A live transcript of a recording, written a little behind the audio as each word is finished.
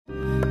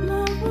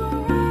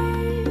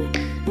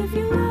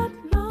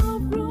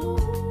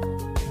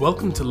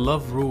Welcome to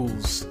Love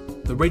Rules,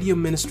 the radio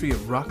ministry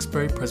of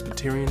Roxbury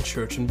Presbyterian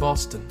Church in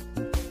Boston.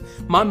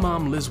 My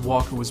mom, Liz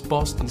Walker, was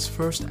Boston's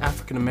first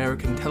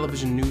African-American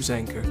television news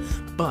anchor,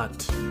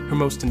 but her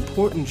most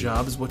important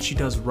job is what she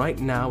does right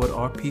now at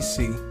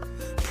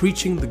RPC,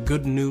 preaching the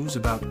good news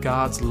about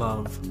God's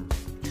love.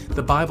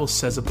 The Bible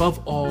says,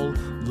 above all,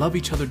 love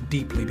each other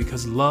deeply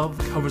because love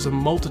covers a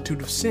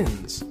multitude of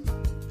sins.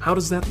 How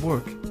does that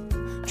work?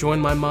 Join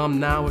my mom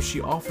now as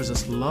she offers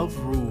us Love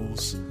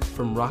Rules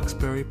from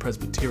Roxbury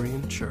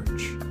Presbyterian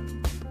Church.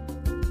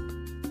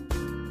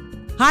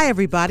 Hi,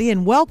 everybody,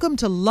 and welcome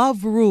to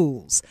Love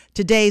Rules.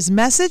 Today's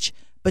message,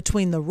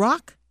 Between the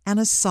Rock and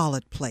a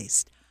Solid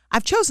Place.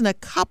 I've chosen a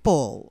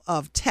couple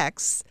of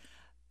texts.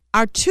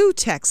 Our two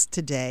texts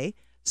today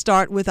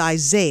start with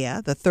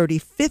Isaiah, the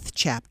 35th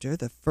chapter,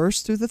 the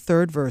first through the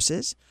third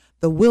verses.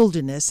 The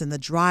wilderness and the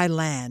dry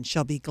land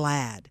shall be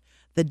glad.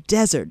 The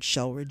desert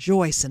shall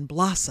rejoice and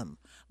blossom.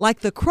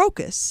 Like the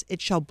crocus,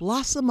 it shall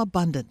blossom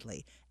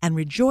abundantly and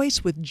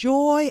rejoice with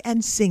joy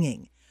and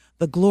singing.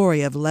 The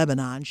glory of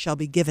Lebanon shall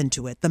be given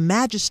to it, the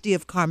majesty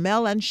of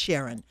Carmel and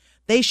Sharon.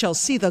 They shall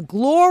see the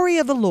glory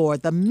of the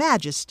Lord, the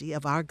majesty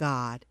of our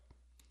God.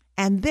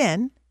 And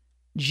then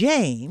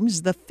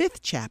James, the 5th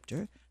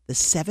chapter, the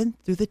 7th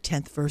through the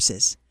 10th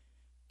verses.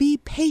 Be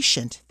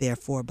patient,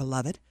 therefore,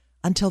 beloved,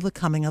 until the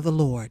coming of the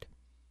Lord.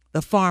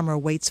 The farmer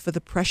waits for the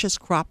precious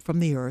crop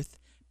from the earth,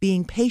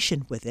 being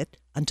patient with it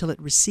until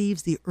it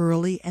receives the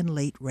early and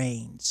late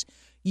rains.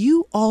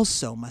 You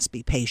also must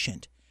be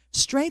patient.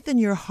 Strengthen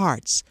your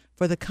hearts,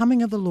 for the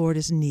coming of the Lord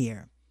is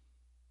near.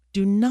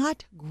 Do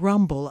not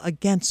grumble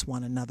against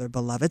one another,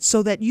 beloved,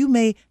 so that you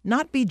may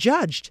not be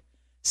judged.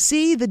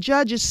 See, the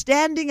judge is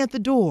standing at the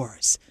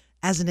doors.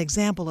 As an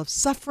example of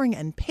suffering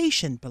and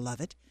patience,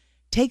 beloved,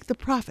 take the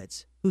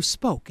prophets who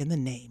spoke in the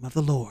name of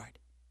the Lord.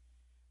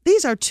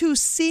 These are two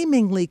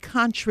seemingly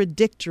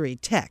contradictory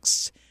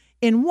texts.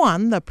 In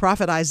one, the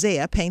prophet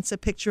Isaiah paints a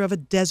picture of a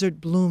desert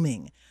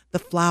blooming, the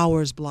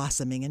flowers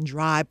blossoming in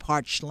dry,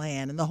 parched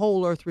land, and the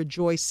whole earth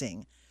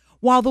rejoicing,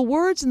 while the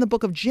words in the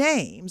book of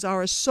James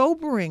are a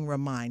sobering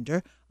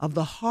reminder of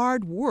the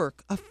hard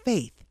work of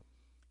faith.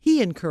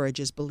 He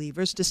encourages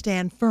believers to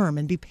stand firm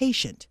and be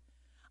patient.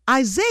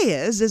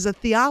 Isaiah's is a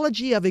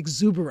theology of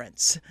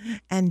exuberance,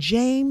 and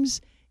James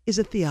is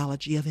a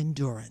theology of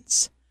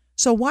endurance.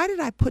 So why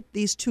did I put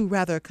these two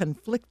rather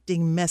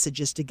conflicting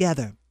messages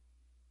together?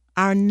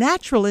 Our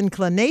natural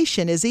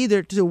inclination is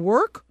either to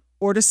work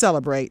or to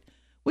celebrate.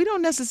 We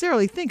don't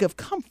necessarily think of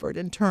comfort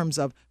in terms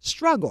of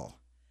struggle.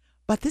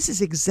 But this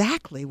is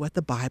exactly what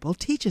the Bible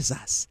teaches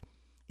us.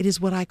 It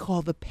is what I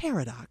call the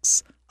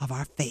paradox of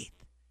our faith.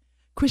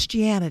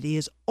 Christianity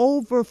is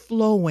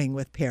overflowing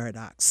with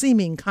paradox,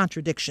 seeming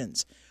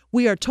contradictions.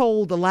 We are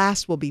told the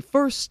last will be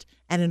first,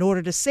 and in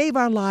order to save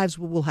our lives,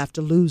 we will have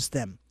to lose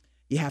them.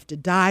 You have to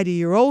die to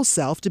your old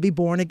self to be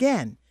born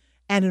again.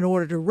 And in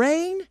order to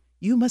reign,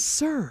 you must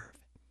serve.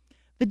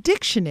 The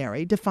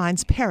dictionary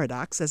defines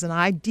paradox as an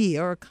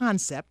idea or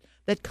concept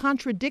that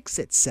contradicts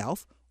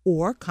itself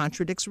or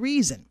contradicts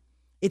reason.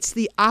 It's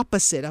the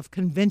opposite of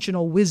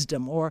conventional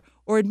wisdom, or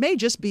it may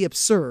just be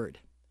absurd.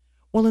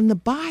 Well, in the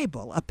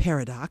Bible, a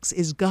paradox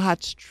is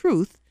God's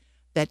truth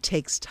that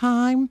takes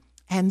time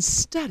and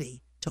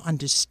study to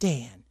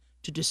understand,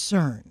 to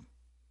discern.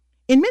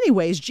 In many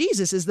ways,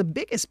 Jesus is the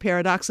biggest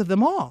paradox of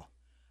them all.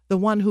 The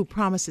one who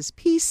promises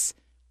peace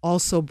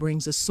also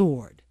brings a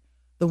sword.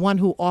 The one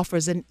who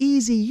offers an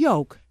easy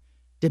yoke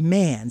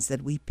demands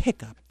that we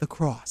pick up the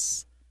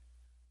cross.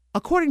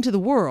 According to the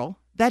world,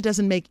 that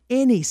doesn't make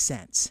any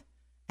sense,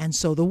 and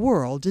so the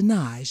world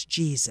denies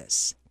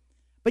Jesus.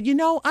 But you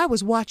know, I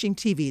was watching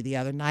TV the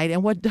other night,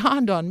 and what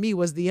dawned on me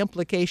was the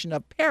implication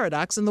of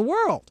paradox in the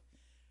world.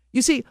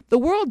 You see, the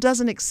world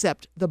doesn't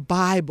accept the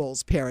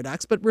Bible's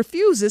paradox, but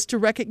refuses to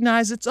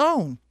recognize its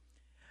own.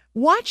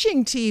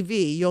 Watching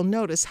TV, you'll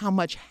notice how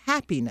much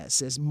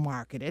happiness is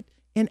marketed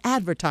in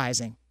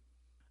advertising.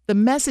 The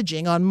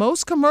messaging on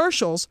most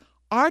commercials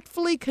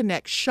artfully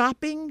connects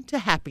shopping to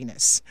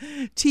happiness.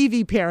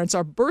 TV parents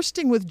are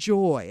bursting with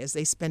joy as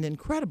they spend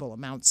incredible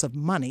amounts of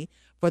money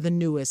for the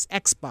newest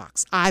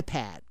Xbox,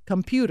 iPad,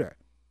 computer.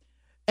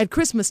 At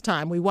Christmas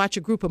time, we watch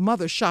a group of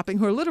mothers shopping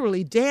who are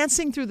literally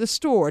dancing through the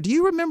store. Do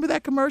you remember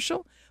that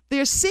commercial?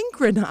 They're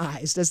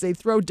synchronized as they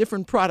throw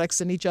different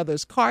products in each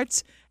other's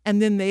carts,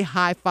 and then they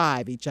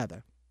high-five each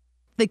other.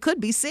 They could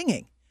be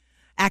singing.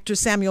 Actor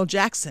Samuel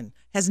Jackson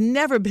has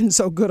never been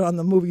so good on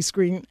the movie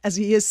screen as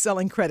he is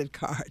selling credit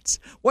cards.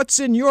 What's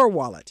in your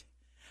wallet?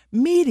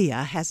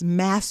 Media has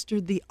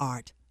mastered the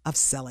art of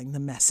selling the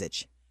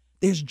message.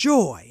 There's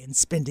joy in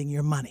spending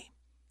your money.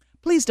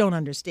 Please don't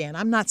understand.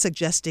 I'm not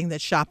suggesting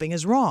that shopping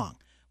is wrong.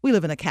 We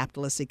live in a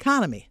capitalist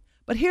economy.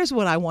 But here's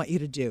what I want you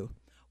to do.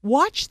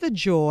 Watch the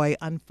joy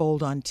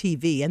unfold on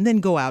TV and then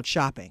go out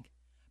shopping.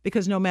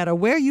 Because no matter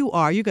where you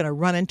are, you're going to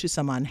run into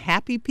some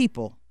unhappy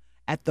people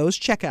at those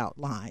checkout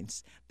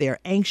lines. They're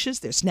anxious.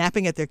 They're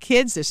snapping at their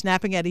kids. They're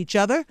snapping at each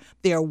other.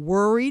 They're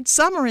worried.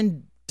 Some are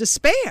in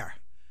despair.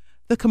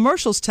 The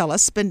commercials tell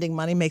us spending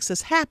money makes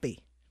us happy.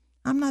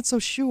 I'm not so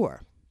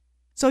sure.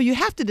 So you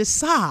have to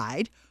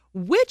decide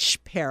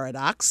which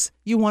paradox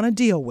you want to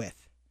deal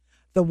with.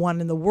 The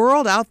one in the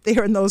world out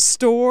there in those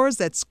stores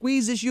that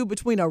squeezes you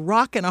between a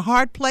rock and a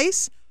hard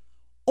place?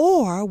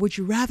 Or would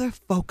you rather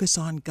focus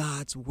on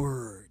God's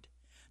word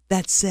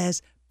that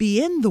says,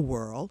 be in the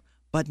world,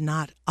 but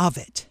not of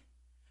it?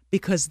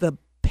 Because the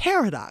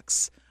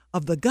paradox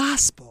of the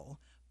gospel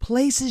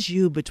places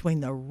you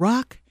between the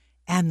rock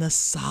and the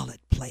solid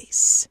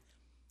place.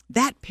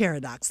 That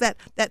paradox,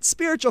 that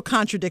spiritual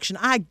contradiction,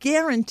 I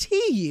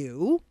guarantee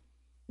you,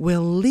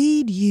 will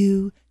lead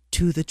you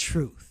to the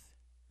truth.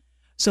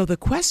 So the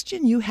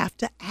question you have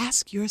to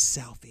ask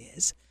yourself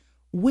is,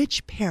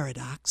 which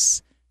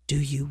paradox do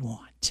you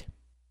want?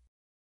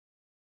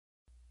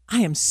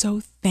 I am so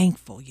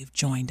thankful you've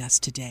joined us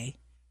today.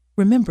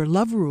 Remember,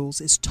 Love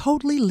Rules is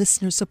totally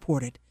listener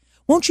supported.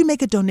 Won't you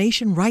make a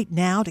donation right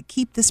now to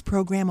keep this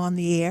program on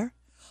the air?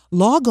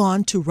 Log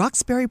on to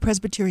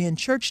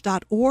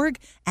roxburypresbyterianchurch.org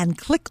and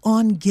click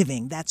on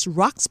Giving. That's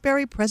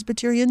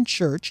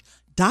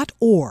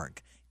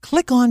roxburypresbyterianchurch.org.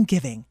 Click on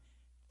Giving.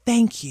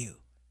 Thank you.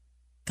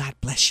 God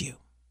bless you.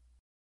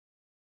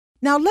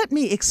 Now, let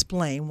me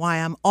explain why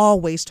I'm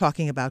always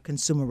talking about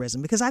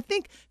consumerism, because I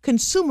think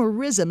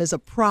consumerism is a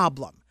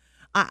problem.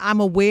 I'm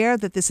aware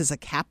that this is a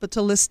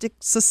capitalistic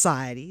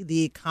society.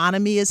 The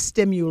economy is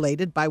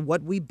stimulated by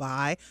what we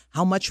buy,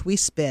 how much we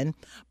spend.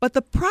 But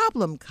the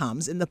problem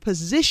comes in the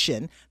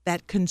position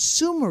that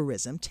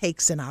consumerism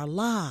takes in our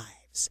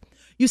lives.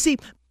 You see,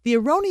 the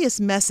erroneous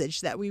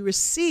message that we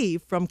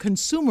receive from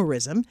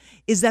consumerism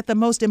is that the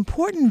most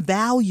important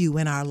value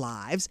in our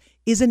lives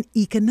is an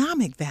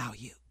economic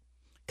value.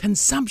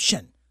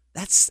 Consumption,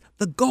 that's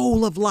the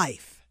goal of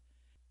life.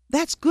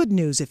 That's good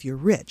news if you're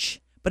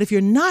rich. But if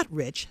you're not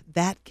rich,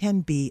 that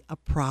can be a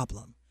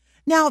problem.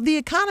 Now, the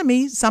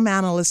economy, some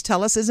analysts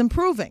tell us, is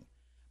improving,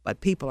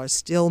 but people are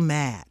still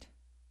mad.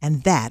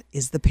 And that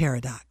is the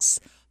paradox.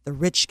 The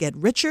rich get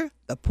richer,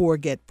 the poor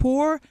get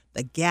poorer,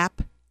 the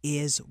gap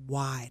is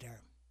wider.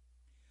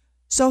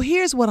 So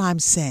here's what I'm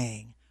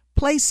saying.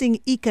 Placing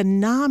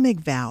economic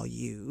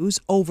values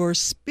over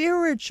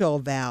spiritual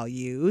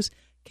values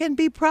can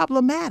be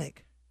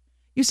problematic.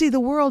 You see, the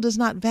world does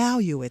not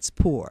value its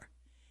poor.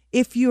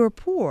 If you're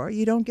poor,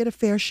 you don't get a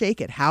fair shake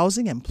at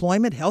housing,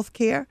 employment, health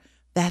care.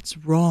 That's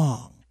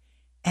wrong.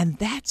 And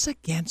that's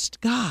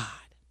against God.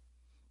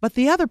 But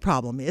the other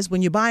problem is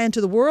when you buy into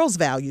the world's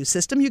value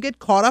system, you get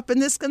caught up in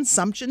this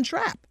consumption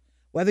trap,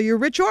 whether you're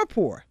rich or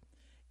poor.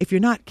 If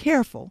you're not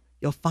careful,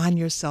 you'll find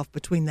yourself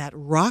between that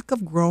rock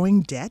of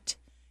growing debt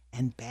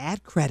and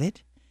bad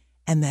credit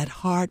and that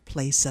hard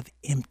place of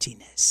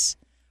emptiness,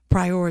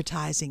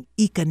 prioritizing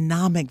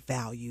economic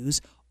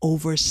values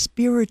over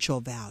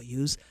spiritual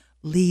values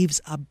leaves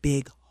a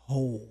big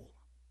hole.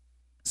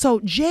 So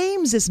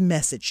James's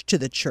message to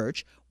the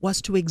church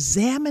was to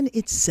examine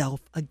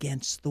itself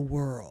against the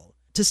world,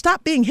 to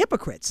stop being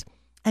hypocrites,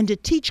 and to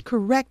teach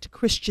correct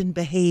Christian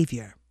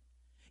behavior.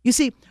 You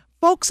see,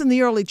 folks in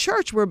the early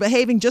church were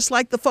behaving just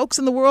like the folks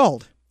in the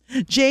world.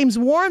 James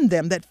warned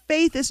them that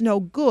faith is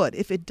no good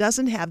if it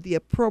doesn't have the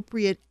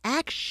appropriate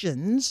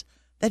actions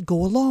that go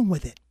along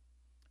with it.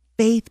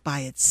 Faith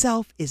by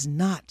itself is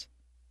not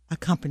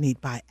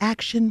accompanied by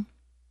action,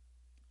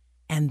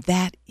 and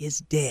that is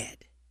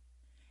dead.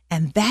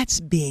 And that's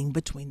being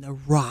between the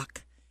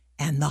rock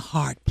and the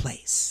hard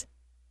place.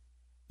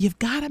 You've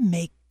got to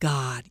make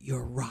God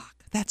your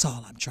rock. That's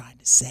all I'm trying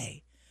to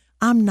say.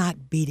 I'm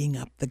not beating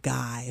up the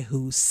guy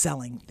who's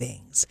selling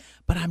things,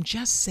 but I'm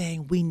just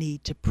saying we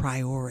need to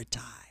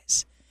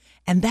prioritize.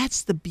 And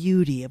that's the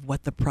beauty of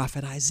what the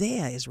prophet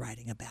Isaiah is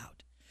writing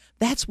about.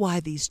 That's why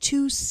these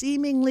two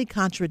seemingly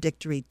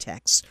contradictory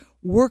texts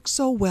work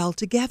so well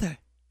together.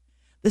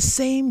 The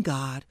same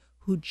God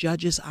who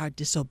judges our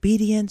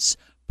disobedience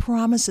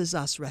promises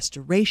us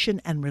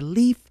restoration and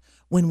relief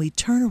when we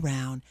turn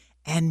around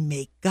and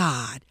make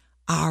God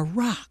our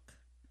rock.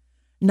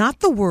 Not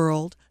the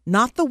world,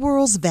 not the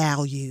world's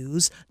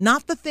values,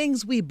 not the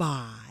things we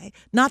buy,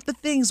 not the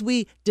things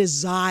we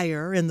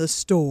desire in the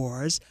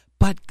stores,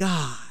 but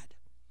God.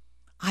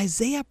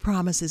 Isaiah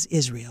promises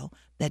Israel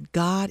that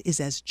God is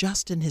as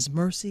just in his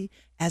mercy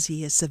as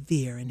he is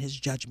severe in his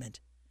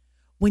judgment.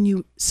 When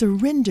you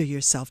surrender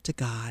yourself to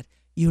God,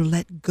 you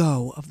let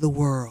go of the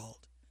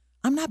world.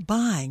 I'm not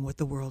buying what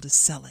the world is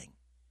selling.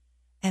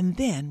 And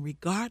then,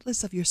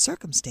 regardless of your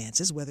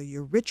circumstances, whether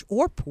you're rich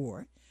or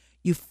poor,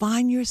 you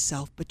find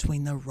yourself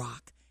between the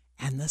rock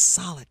and the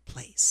solid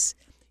place.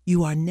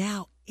 You are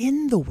now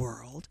in the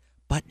world,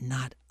 but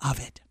not of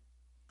it.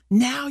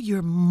 Now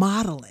you're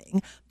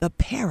modeling the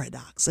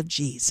paradox of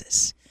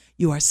Jesus.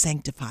 You are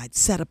sanctified,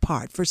 set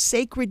apart for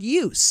sacred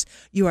use.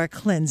 You are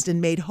cleansed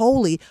and made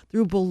holy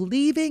through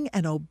believing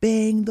and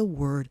obeying the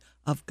word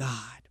of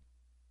God.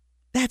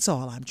 That's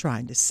all I'm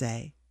trying to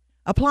say.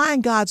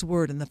 Applying God's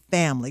word in the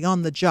family,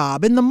 on the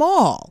job, in the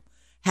mall,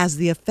 has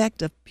the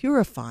effect of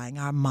purifying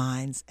our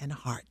minds and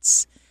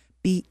hearts.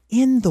 Be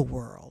in the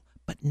world,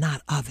 but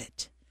not of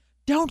it.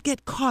 Don't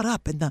get caught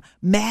up in the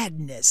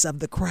madness of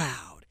the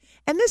crowd.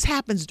 And this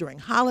happens during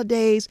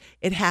holidays.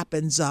 It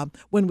happens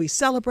when we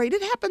celebrate.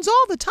 It happens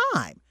all the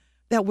time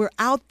that we're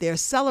out there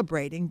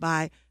celebrating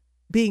by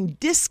being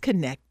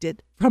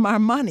disconnected from our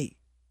money.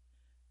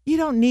 You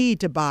don't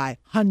need to buy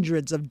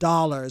hundreds of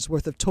dollars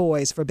worth of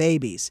toys for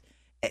babies.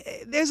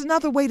 There's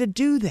another way to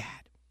do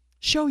that.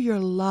 Show your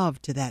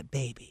love to that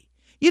baby.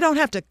 You don't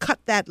have to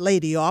cut that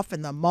lady off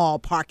in the mall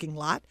parking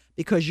lot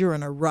because you're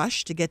in a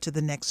rush to get to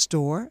the next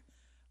store.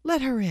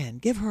 Let her in.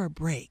 Give her a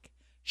break.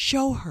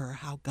 Show her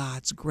how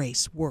God's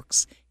grace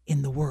works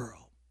in the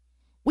world.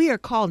 We are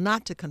called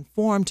not to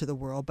conform to the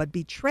world, but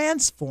be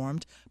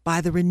transformed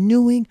by the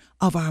renewing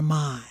of our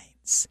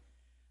minds.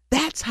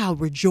 That's how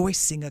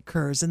rejoicing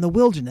occurs in the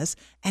wilderness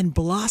and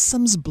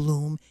blossoms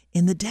bloom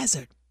in the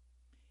desert.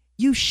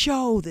 You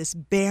show this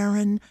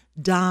barren,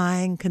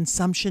 dying,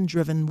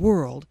 consumption-driven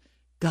world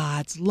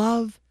God's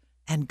love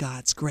and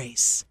God's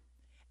grace.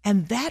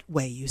 And that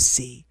way, you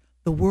see,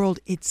 the world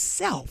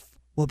itself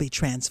will be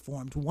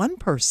transformed, one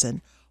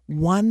person,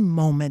 one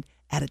moment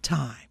at a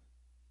time.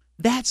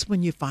 That's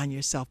when you find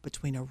yourself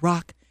between a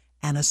rock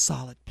and a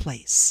solid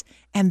place.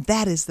 And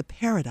that is the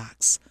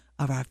paradox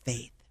of our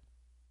faith.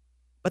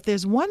 But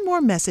there's one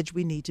more message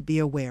we need to be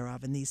aware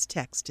of in these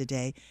texts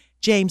today.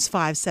 James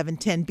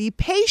 5:7-10, be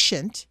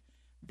patient,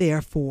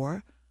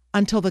 therefore,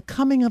 until the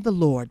coming of the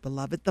Lord,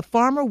 beloved. The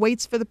farmer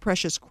waits for the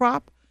precious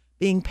crop,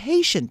 being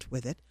patient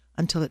with it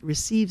until it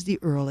receives the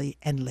early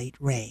and late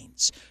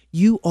rains.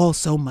 You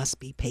also must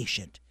be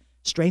patient.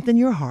 Strengthen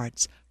your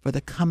hearts, for the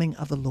coming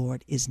of the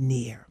Lord is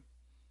near.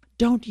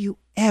 Don't you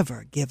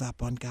ever give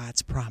up on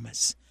God's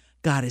promise.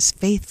 God is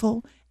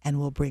faithful and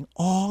will bring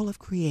all of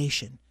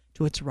creation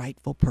to its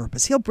rightful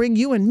purpose. He'll bring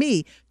you and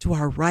me to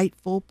our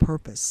rightful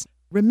purpose.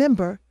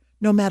 Remember,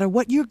 no matter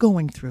what you're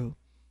going through,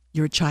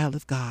 you're a child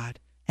of God,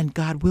 and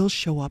God will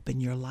show up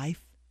in your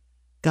life.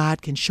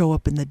 God can show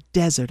up in the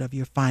desert of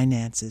your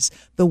finances,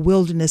 the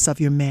wilderness of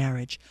your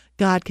marriage.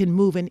 God can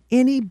move in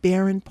any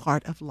barren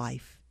part of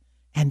life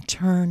and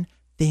turn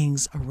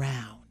things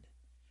around.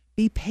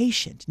 Be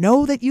patient.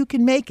 Know that you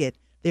can make it.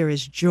 There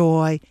is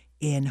joy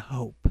in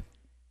hope.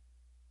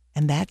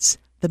 And that's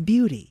the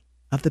beauty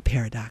of the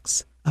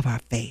paradox of our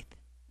faith.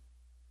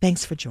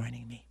 Thanks for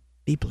joining me.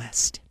 Be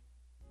blessed.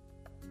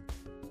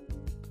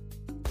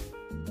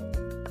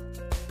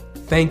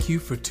 Thank you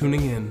for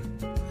tuning in.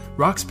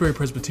 Roxbury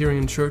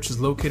Presbyterian Church is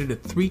located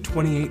at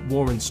 328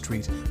 Warren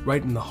Street,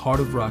 right in the heart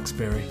of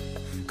Roxbury.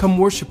 Come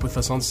worship with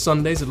us on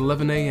Sundays at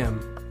 11 a.m.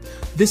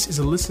 This is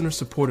a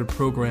listener-supported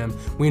program.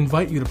 We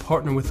invite you to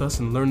partner with us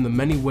and learn the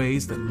many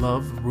ways that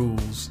love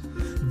rules.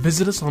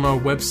 Visit us on our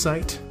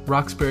website,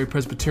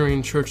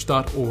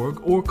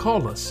 roxburypresbyterianchurch.org, or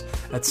call us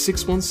at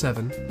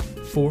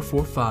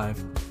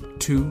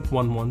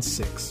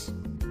 617-445-2116.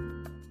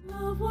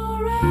 Love will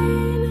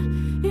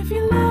reign if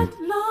you let